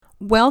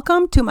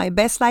Welcome to My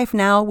Best Life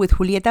Now with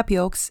Julieta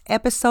Piox,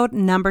 episode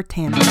number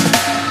 10.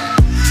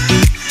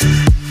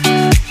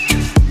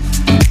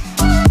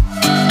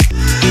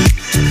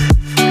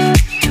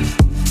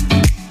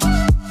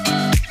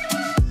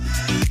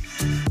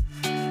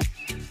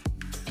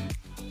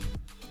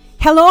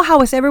 Hello,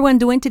 how is everyone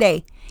doing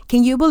today?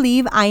 Can you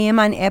believe I am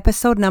on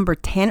episode number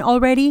 10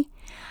 already?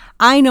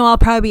 I know I'll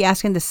probably be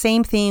asking the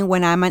same thing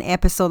when I'm on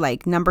episode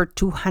like number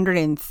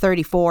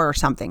 234 or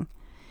something.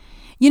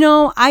 You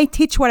know, I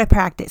teach what I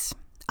practice.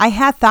 I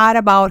had thought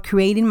about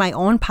creating my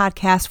own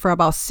podcast for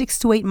about 6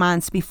 to 8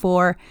 months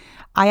before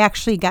I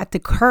actually got the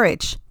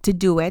courage to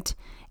do it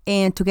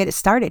and to get it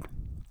started.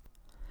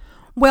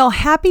 Well,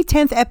 happy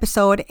 10th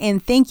episode,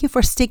 and thank you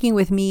for sticking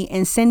with me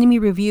and sending me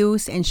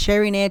reviews and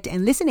sharing it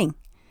and listening.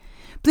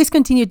 Please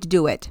continue to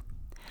do it.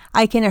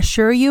 I can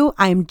assure you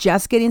I'm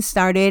just getting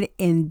started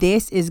and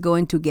this is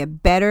going to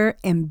get better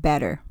and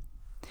better.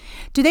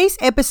 Today's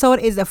episode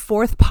is the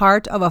fourth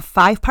part of a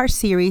 5-part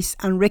series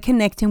on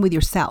reconnecting with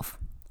yourself.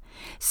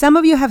 Some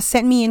of you have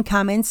sent me in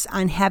comments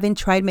on having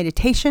tried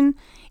meditation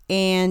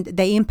and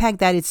the impact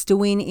that it's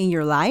doing in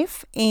your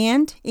life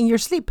and in your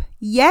sleep.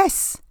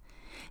 Yes!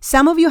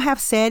 Some of you have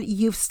said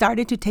you've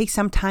started to take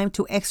some time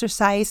to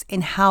exercise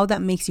and how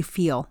that makes you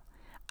feel.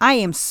 I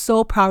am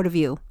so proud of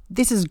you.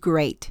 This is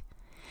great.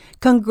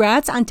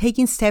 Congrats on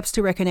taking steps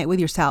to reconnect with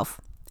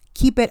yourself.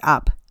 Keep it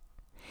up.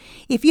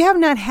 If you have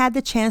not had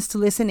the chance to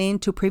listen in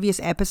to previous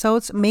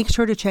episodes, make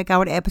sure to check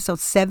out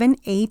episodes 7,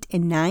 8,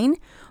 and 9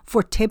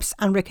 for tips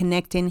on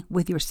reconnecting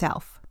with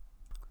yourself.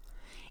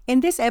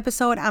 In this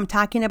episode, I'm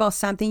talking about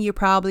something you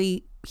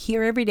probably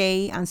hear every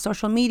day on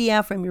social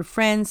media from your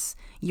friends,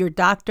 your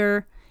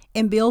doctor,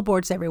 and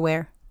billboards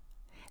everywhere.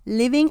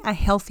 Living a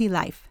healthy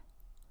life.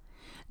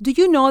 Do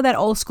you know that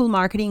old school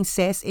marketing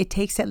says it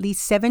takes at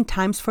least 7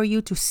 times for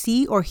you to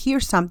see or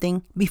hear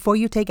something before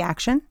you take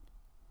action?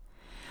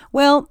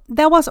 Well,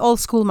 that was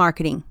old school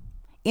marketing.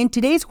 In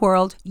today's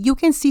world, you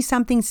can see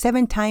something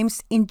 7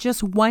 times in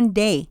just one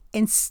day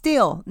and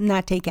still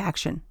not take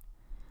action.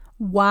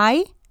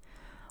 Why?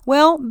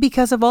 Well,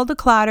 because of all the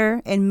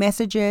clutter and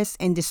messages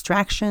and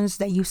distractions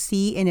that you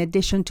see in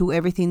addition to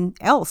everything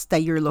else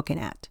that you're looking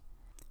at.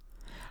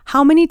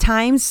 How many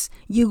times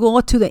you go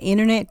to the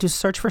internet to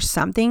search for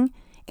something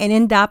and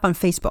end up on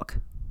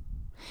Facebook?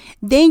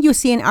 Then you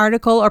see an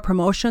article or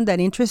promotion that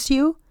interests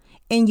you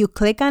and you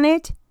click on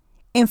it,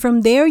 and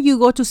from there you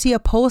go to see a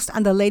post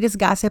on the latest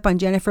gossip on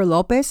Jennifer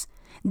Lopez,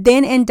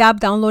 then end up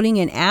downloading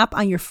an app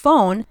on your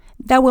phone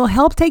that will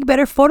help take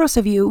better photos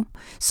of you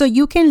so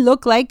you can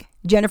look like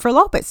Jennifer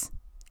Lopez.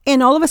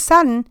 And all of a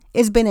sudden,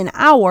 it's been an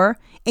hour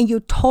and you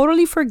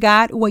totally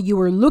forgot what you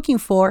were looking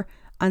for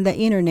on the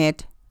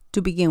internet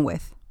to begin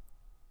with.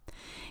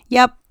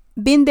 Yep,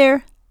 been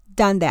there,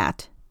 done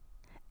that.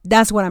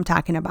 That's what I'm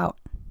talking about.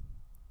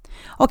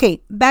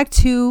 Okay, back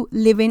to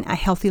living a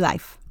healthy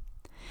life.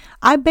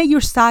 I bet you're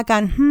stuck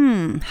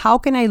on, how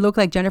can I look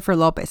like Jennifer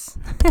Lopez?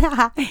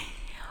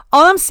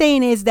 All I'm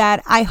saying is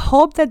that I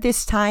hope that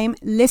this time,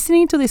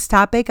 listening to this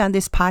topic on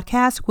this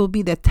podcast will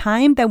be the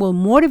time that will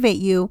motivate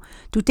you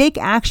to take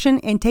action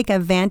and take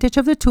advantage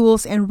of the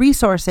tools and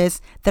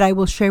resources that I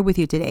will share with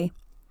you today.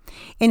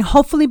 And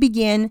hopefully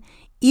begin,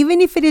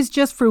 even if it is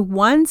just for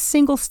one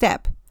single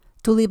step,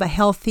 to live a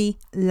healthy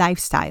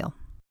lifestyle.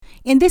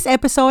 In this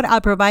episode,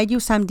 I'll provide you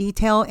some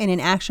detail and an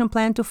action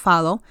plan to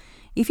follow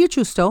if you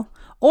choose to,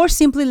 or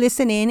simply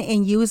listen in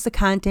and use the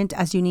content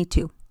as you need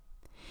to.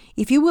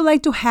 If you would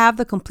like to have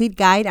the complete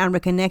guide on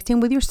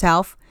reconnecting with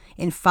yourself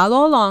and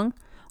follow along,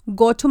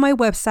 go to my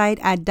website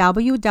at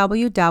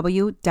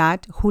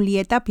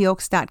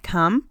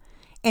www.julietapiox.com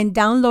and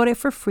download it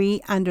for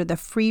free under the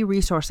Free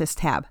Resources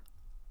tab.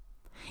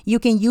 You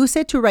can use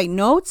it to write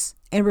notes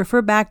and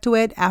refer back to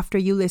it after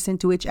you listen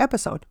to each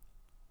episode.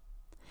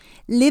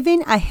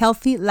 Living a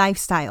healthy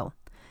lifestyle.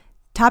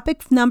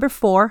 Topic number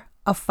 4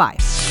 of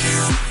 5.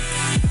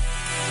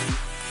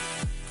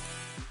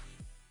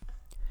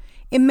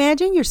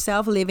 Imagine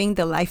yourself living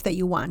the life that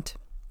you want.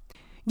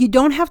 You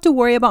don't have to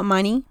worry about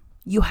money.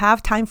 You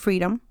have time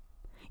freedom.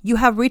 You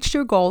have reached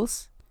your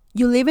goals.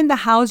 You live in the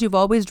house you've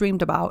always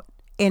dreamed about,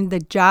 and the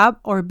job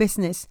or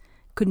business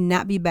could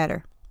not be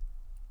better.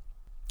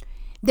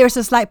 There's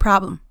a slight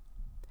problem.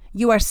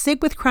 You are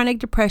sick with chronic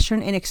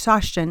depression and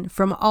exhaustion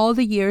from all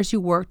the years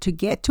you worked to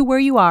get to where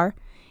you are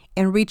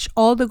and reach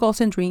all the goals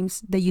and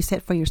dreams that you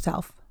set for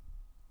yourself.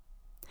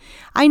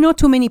 I know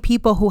too many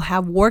people who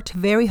have worked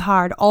very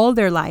hard all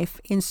their life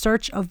in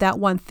search of that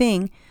one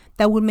thing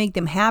that would make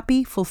them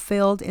happy,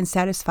 fulfilled, and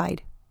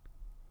satisfied.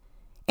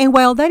 And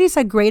while that is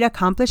a great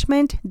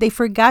accomplishment, they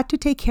forgot to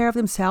take care of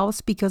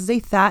themselves because they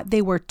thought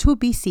they were too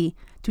busy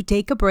to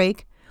take a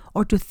break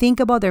or to think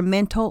about their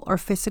mental or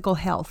physical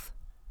health.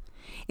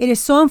 It is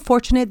so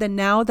unfortunate that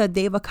now that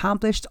they've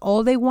accomplished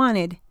all they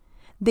wanted,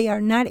 they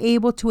are not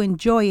able to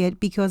enjoy it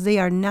because they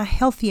are not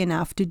healthy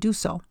enough to do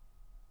so.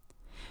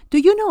 Do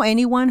you know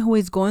anyone who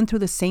is going through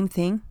the same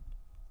thing?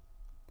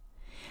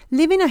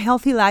 Living a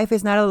healthy life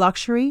is not a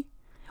luxury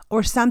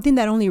or something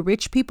that only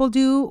rich people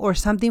do or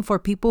something for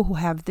people who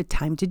have the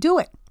time to do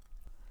it.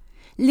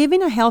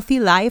 Living a healthy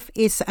life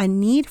is a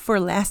need for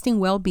lasting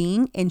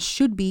well-being and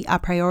should be a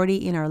priority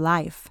in our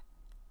life.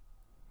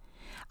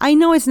 I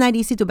know it's not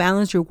easy to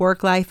balance your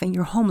work life and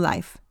your home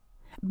life,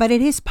 but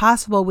it is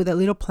possible with a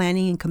little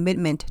planning and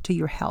commitment to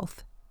your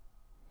health.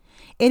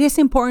 It is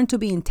important to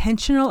be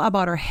intentional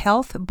about our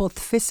health, both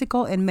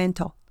physical and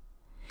mental.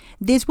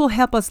 This will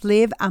help us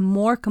live a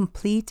more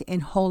complete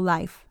and whole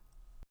life.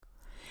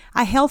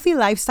 A healthy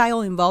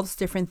lifestyle involves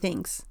different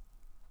things: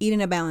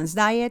 eating a balanced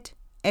diet,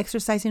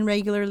 exercising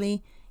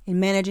regularly, and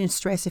managing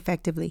stress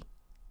effectively.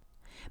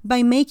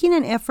 By making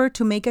an effort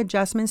to make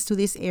adjustments to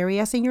these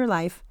areas in your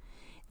life,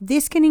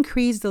 this can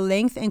increase the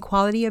length and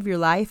quality of your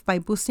life by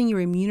boosting your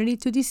immunity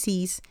to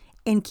disease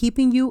and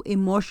keeping you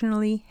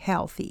emotionally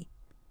healthy.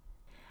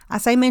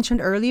 As I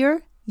mentioned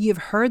earlier,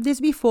 you've heard this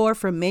before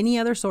from many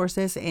other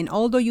sources, and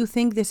although you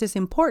think this is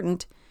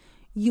important,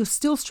 you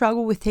still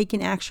struggle with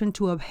taking action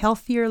to a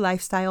healthier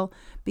lifestyle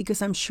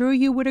because I'm sure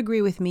you would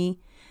agree with me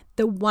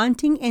that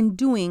wanting and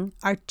doing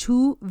are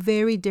two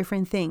very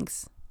different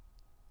things.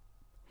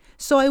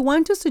 So I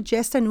want to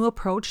suggest a new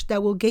approach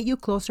that will get you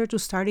closer to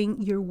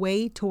starting your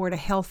way toward a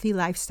healthy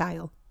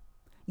lifestyle: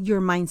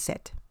 your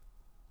mindset.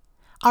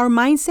 Our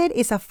mindset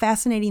is a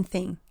fascinating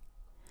thing.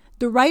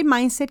 The right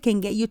mindset can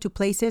get you to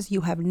places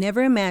you have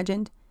never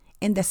imagined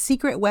and the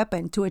secret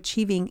weapon to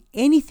achieving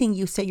anything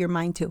you set your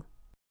mind to.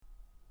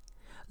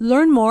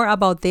 Learn more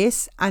about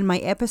this on my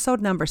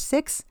episode number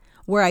 6,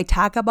 where I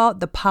talk about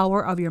the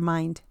power of your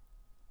mind.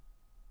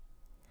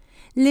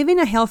 Living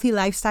a healthy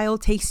lifestyle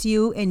takes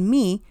you and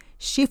me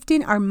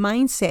shifting our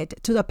mindset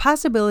to the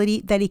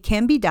possibility that it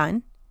can be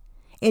done,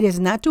 it is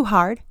not too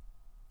hard,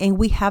 and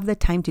we have the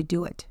time to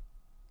do it.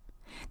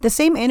 The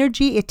same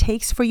energy it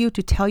takes for you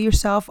to tell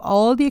yourself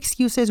all the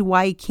excuses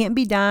why it can't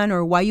be done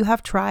or why you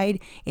have tried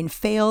and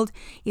failed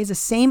is the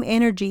same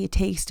energy it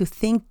takes to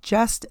think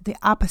just the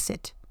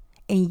opposite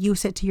and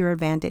use it to your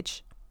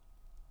advantage.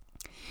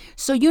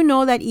 So you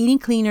know that eating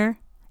cleaner,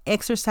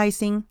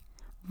 exercising,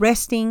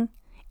 resting,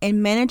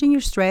 and managing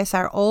your stress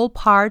are all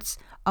parts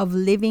of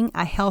living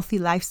a healthy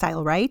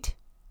lifestyle, right?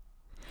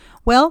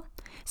 Well,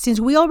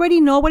 since we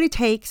already know what it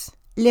takes,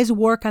 let's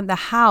work on the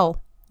how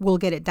we'll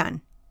get it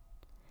done.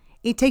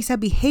 It takes a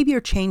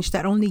behavior change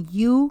that only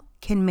you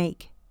can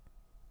make.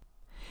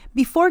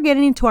 Before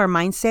getting into our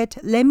mindset,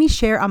 let me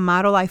share a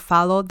model I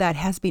follow that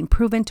has been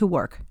proven to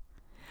work.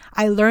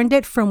 I learned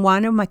it from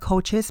one of my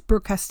coaches,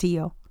 Brooke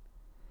Castillo.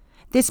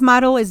 This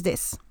model is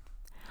this: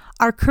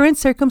 our current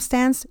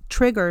circumstance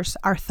triggers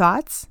our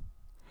thoughts,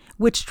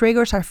 which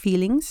triggers our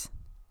feelings,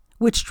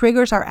 which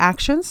triggers our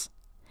actions,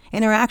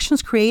 and our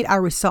actions create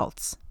our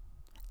results.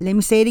 Let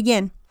me say it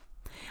again.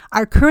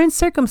 Our current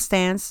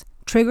circumstance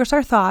triggers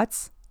our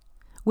thoughts,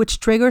 which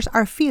triggers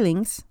our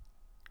feelings,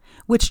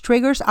 which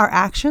triggers our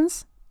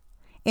actions,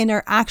 and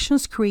our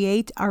actions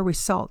create our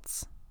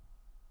results.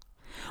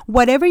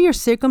 Whatever your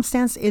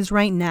circumstance is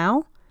right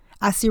now,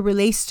 as it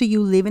relates to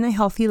you living a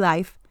healthy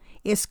life,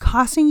 is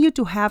causing you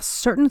to have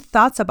certain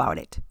thoughts about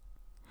it.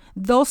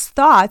 Those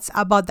thoughts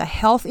about the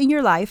health in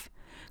your life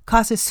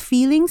causes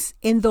feelings,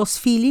 and those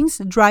feelings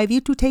drive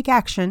you to take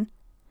action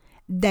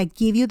that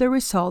give you the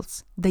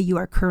results that you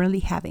are currently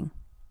having.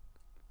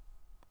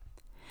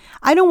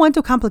 I don't want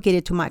to complicate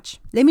it too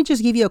much. Let me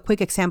just give you a quick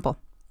example.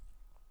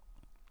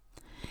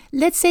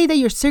 Let's say that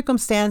your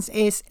circumstance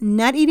is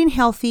not eating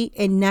healthy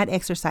and not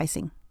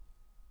exercising.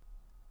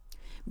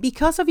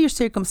 Because of your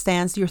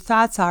circumstance, your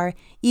thoughts are,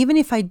 even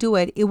if I do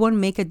it, it won't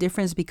make a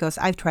difference because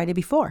I've tried it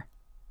before.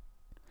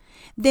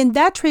 Then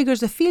that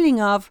triggers a feeling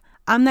of,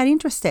 I'm not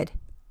interested.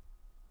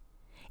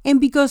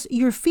 And because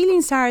your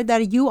feelings are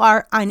that you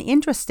are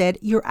uninterested,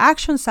 your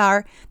actions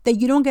are that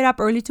you don't get up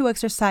early to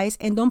exercise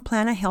and don't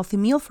plan a healthy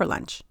meal for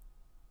lunch.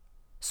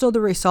 So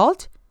the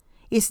result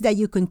is that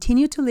you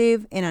continue to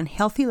live an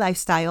unhealthy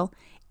lifestyle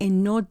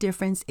and no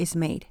difference is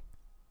made.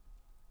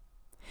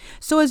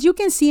 So as you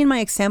can see in my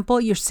example,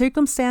 your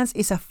circumstance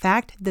is a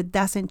fact that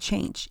doesn't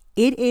change.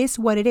 It is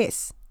what it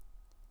is.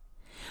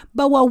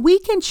 But what we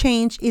can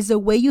change is the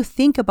way you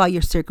think about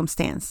your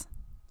circumstance.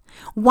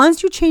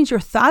 Once you change your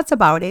thoughts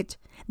about it,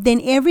 then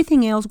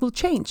everything else will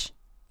change.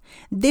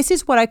 This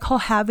is what I call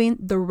having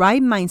the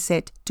right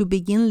mindset to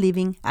begin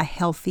living a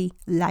healthy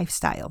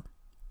lifestyle.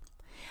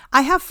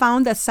 I have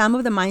found that some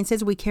of the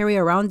mindsets we carry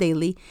around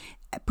daily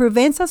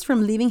prevents us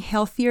from living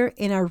healthier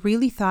and are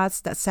really thoughts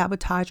that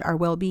sabotage our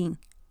well-being.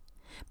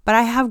 But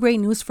I have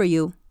great news for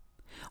you.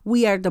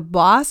 We are the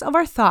boss of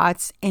our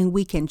thoughts and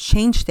we can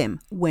change them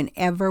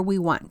whenever we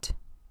want.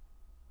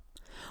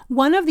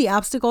 One of the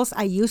obstacles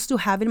I used to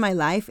have in my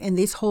life and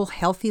this whole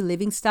healthy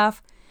living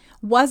stuff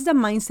was the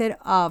mindset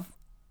of,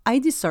 I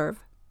deserve.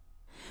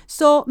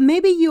 So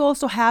maybe you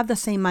also have the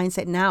same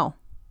mindset now.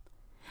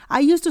 I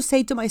used to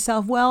say to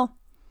myself, well,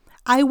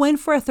 I went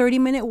for a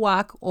 30-minute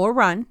walk or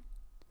run,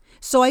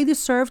 so I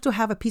deserve to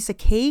have a piece of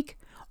cake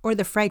or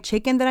the fried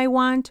chicken that I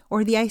want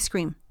or the ice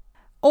cream.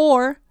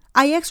 Or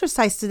I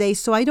exercised today,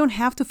 so I don't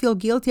have to feel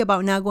guilty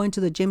about not going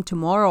to the gym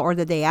tomorrow or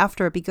the day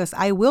after because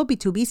I will be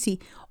too busy.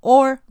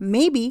 Or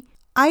maybe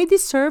I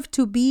deserve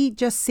to be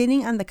just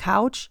sitting on the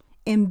couch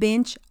and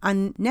binge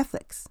on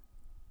Netflix.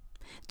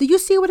 Do you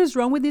see what is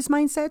wrong with this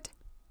mindset?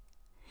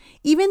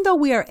 Even though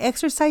we are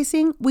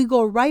exercising, we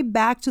go right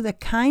back to the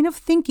kind of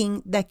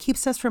thinking that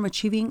keeps us from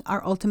achieving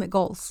our ultimate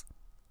goals.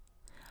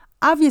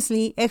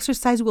 Obviously,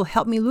 exercise will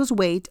help me lose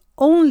weight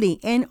only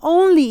and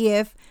only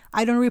if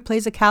I don't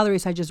replace the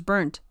calories I just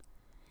burnt.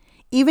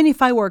 Even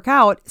if I work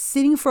out,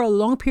 sitting for a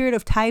long period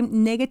of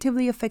time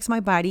negatively affects my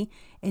body,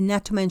 and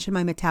not to mention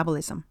my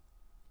metabolism.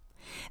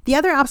 The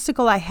other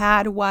obstacle I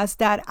had was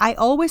that I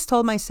always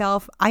told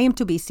myself I am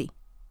too busy.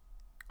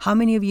 How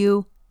many of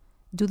you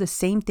do the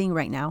same thing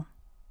right now?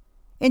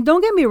 And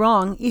don't get me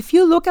wrong, if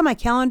you look at my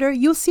calendar,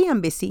 you'll see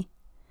I'm busy,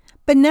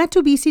 but not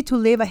too busy to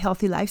live a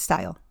healthy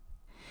lifestyle.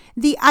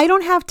 The I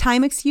don't have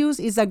time excuse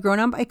is a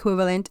grown-up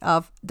equivalent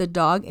of the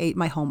dog ate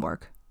my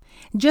homework.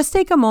 Just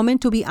take a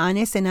moment to be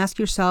honest and ask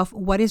yourself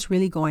what is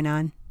really going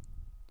on.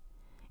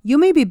 You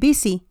may be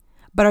busy,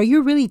 but are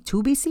you really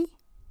too busy?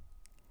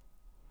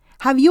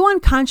 Have you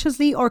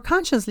unconsciously or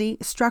consciously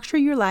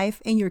structured your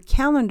life and your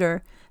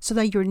calendar so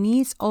that your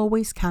needs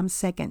always come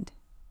second?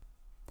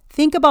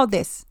 Think about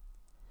this.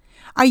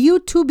 Are you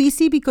too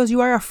busy because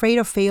you are afraid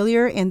of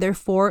failure and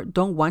therefore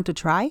don't want to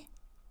try?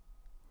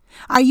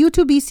 Are you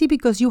too busy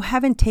because you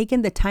haven't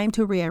taken the time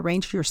to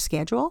rearrange your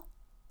schedule?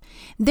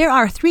 There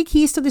are 3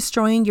 keys to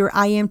destroying your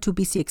I am too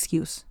busy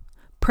excuse.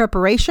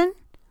 Preparation,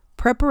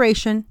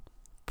 preparation,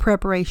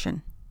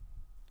 preparation.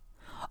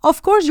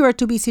 Of course, you are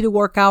too busy to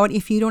work out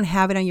if you don't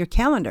have it on your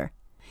calendar.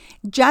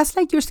 Just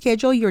like you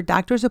schedule your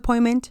doctor's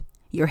appointment,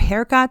 your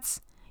haircuts,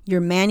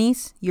 your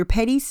manis, your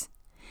pedis,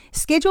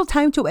 schedule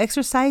time to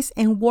exercise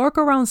and work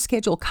around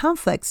schedule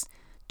conflicts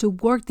to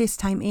work this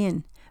time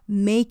in.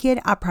 Make it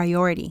a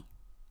priority.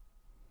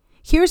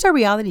 Here's a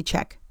reality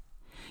check.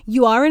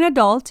 You are an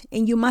adult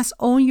and you must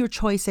own your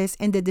choices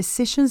and the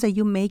decisions that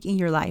you make in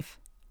your life.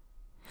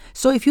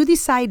 So if you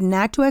decide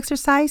not to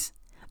exercise,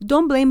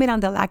 don't blame it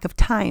on the lack of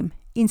time.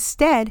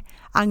 Instead,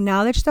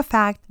 acknowledge the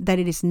fact that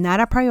it is not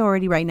a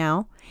priority right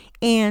now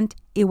and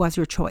it was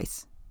your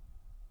choice.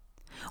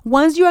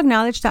 Once you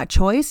acknowledge that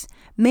choice,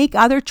 make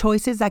other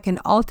choices that can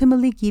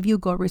ultimately give you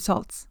good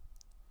results.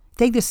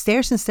 Take the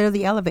stairs instead of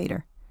the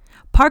elevator.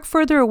 Park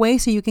further away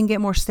so you can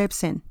get more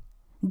steps in.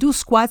 Do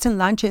squats and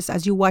lunges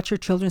as you watch your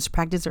children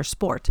practice their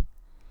sport.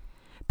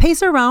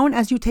 Pace around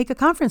as you take a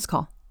conference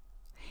call.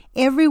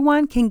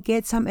 Everyone can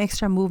get some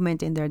extra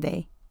movement in their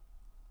day.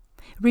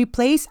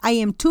 Replace I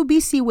am too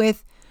busy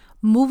with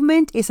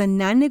movement is a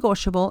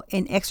non-negotiable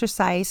and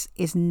exercise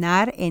is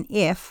not an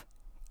if,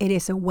 it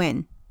is a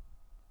when.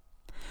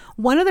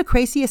 One of the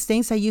craziest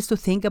things I used to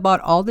think about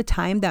all the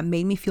time that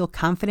made me feel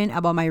confident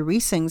about my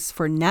reasons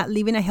for not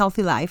living a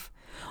healthy life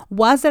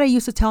was that I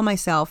used to tell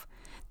myself,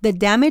 the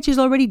damage is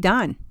already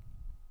done.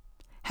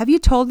 Have you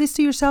told this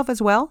to yourself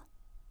as well?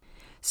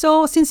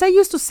 So since I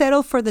used to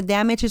settle for the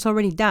damage is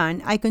already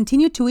done, I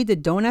continued to eat the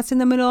donuts in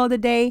the middle of the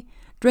day,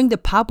 drink the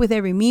pop with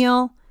every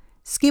meal,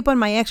 skip on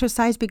my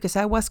exercise because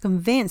I was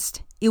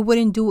convinced it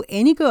wouldn't do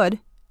any good,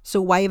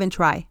 so why even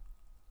try?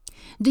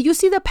 Do you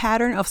see the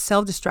pattern of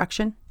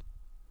self-destruction?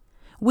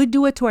 We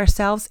do it to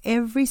ourselves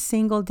every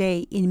single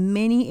day in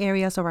many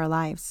areas of our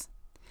lives.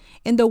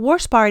 And the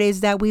worst part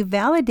is that we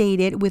validate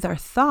it with our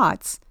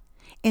thoughts,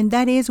 and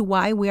that is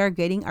why we are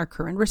getting our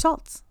current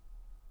results.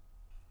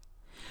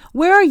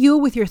 Where are you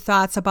with your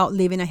thoughts about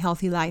living a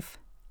healthy life?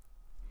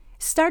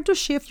 Start to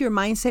shift your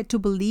mindset to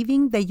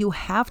believing that you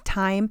have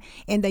time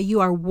and that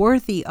you are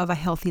worthy of a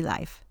healthy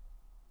life.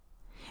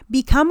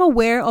 Become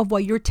aware of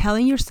what you're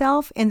telling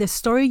yourself and the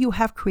story you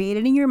have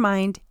created in your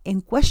mind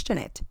and question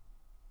it.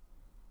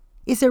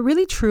 Is it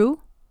really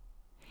true?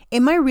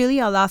 Am I really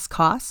a lost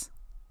cause?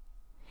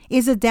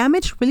 Is the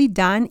damage really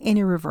done and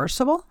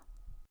irreversible?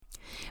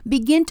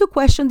 Begin to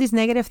question these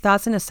negative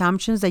thoughts and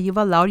assumptions that you've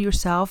allowed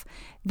yourself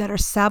that are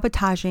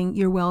sabotaging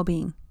your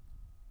well-being.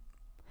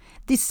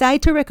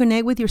 Decide to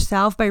reconnect with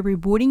yourself by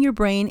rebooting your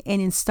brain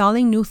and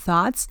installing new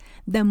thoughts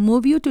that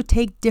move you to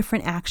take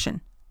different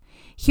action.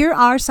 Here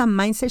are some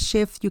mindset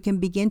shifts you can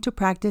begin to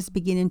practice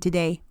beginning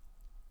today.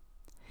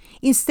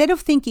 Instead of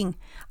thinking,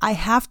 I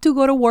have to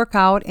go to work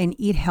out and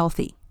eat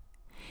healthy,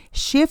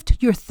 shift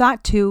your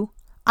thought to,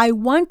 I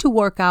want to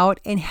work out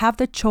and have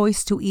the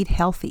choice to eat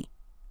healthy.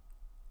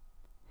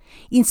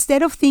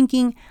 Instead of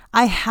thinking,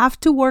 I have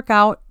to work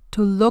out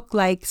to look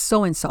like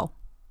so-and-so,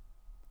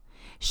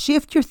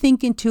 shift your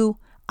thinking to,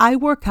 I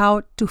work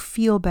out to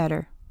feel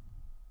better.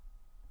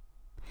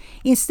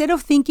 Instead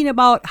of thinking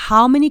about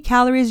how many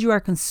calories you are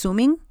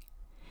consuming,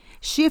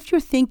 shift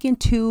your thinking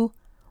to,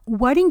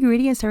 what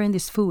ingredients are in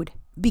this food?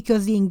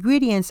 Because the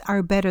ingredients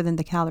are better than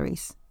the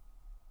calories.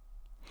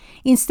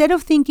 Instead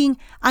of thinking,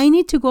 I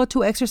need to go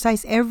to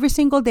exercise every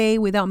single day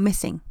without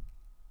missing,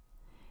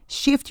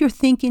 shift your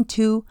thinking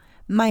to,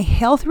 my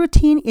health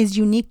routine is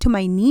unique to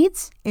my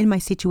needs and my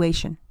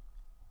situation.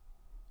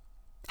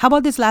 How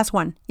about this last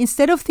one?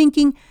 Instead of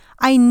thinking,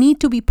 I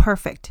need to be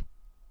perfect,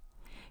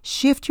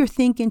 shift your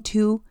thinking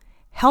to,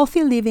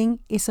 healthy living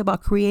is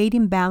about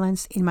creating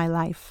balance in my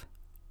life.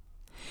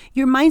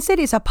 Your mindset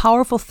is a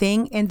powerful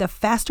thing, and the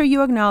faster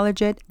you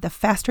acknowledge it, the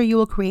faster you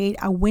will create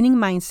a winning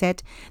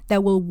mindset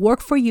that will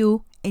work for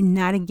you and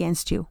not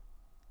against you.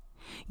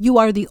 You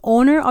are the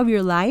owner of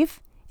your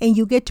life, and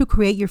you get to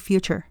create your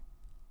future.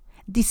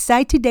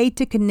 Decide today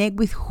to connect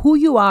with who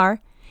you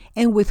are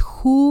and with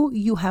who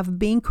you have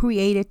been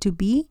created to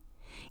be,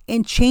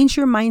 and change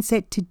your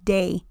mindset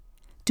today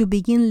to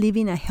begin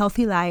living a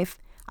healthy life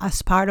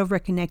as part of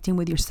reconnecting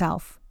with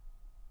yourself.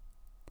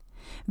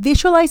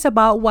 Visualize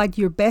about what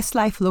your best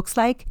life looks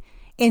like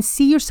and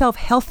see yourself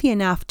healthy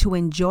enough to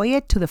enjoy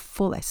it to the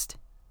fullest.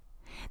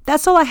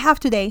 That's all I have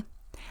today.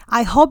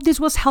 I hope this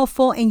was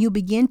helpful and you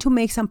begin to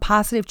make some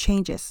positive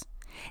changes.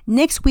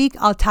 Next week,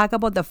 I'll talk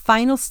about the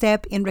final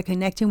step in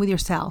reconnecting with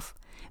yourself,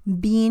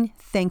 being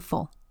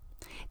thankful.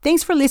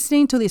 Thanks for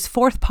listening to this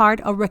fourth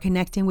part of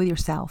Reconnecting with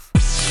Yourself.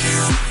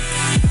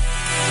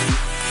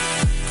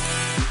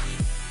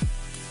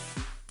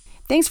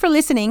 Thanks for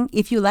listening.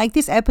 If you like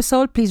this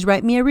episode, please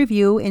write me a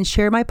review and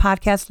share my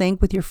podcast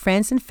link with your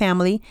friends and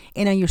family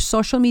and on your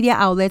social media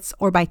outlets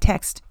or by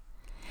text.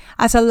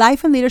 As a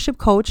life and leadership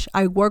coach,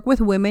 I work with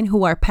women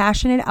who are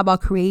passionate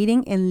about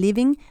creating and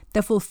living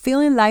the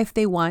fulfilling life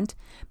they want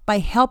by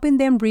helping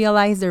them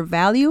realize their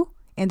value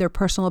and their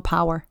personal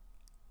power.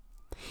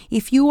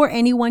 If you or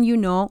anyone you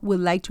know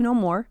would like to know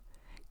more,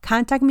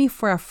 contact me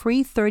for a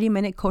free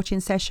 30-minute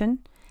coaching session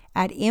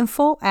at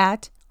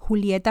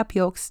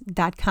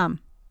info@julietapiox.com.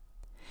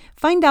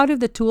 Find out if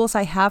the tools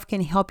I have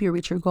can help you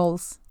reach your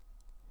goals.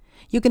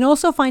 You can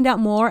also find out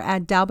more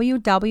at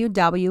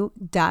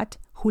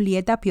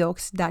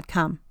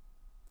www.julietapiox.com.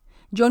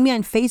 Join me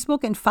on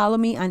Facebook and follow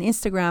me on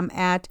Instagram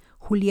at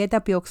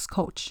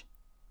JulietaPioxCoach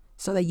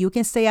so that you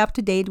can stay up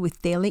to date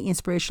with daily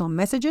inspirational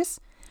messages,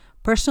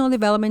 personal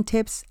development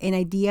tips, and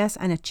ideas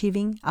on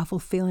achieving a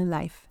fulfilling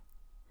life.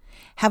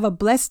 Have a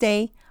blessed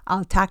day.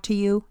 I'll talk to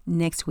you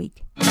next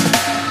week.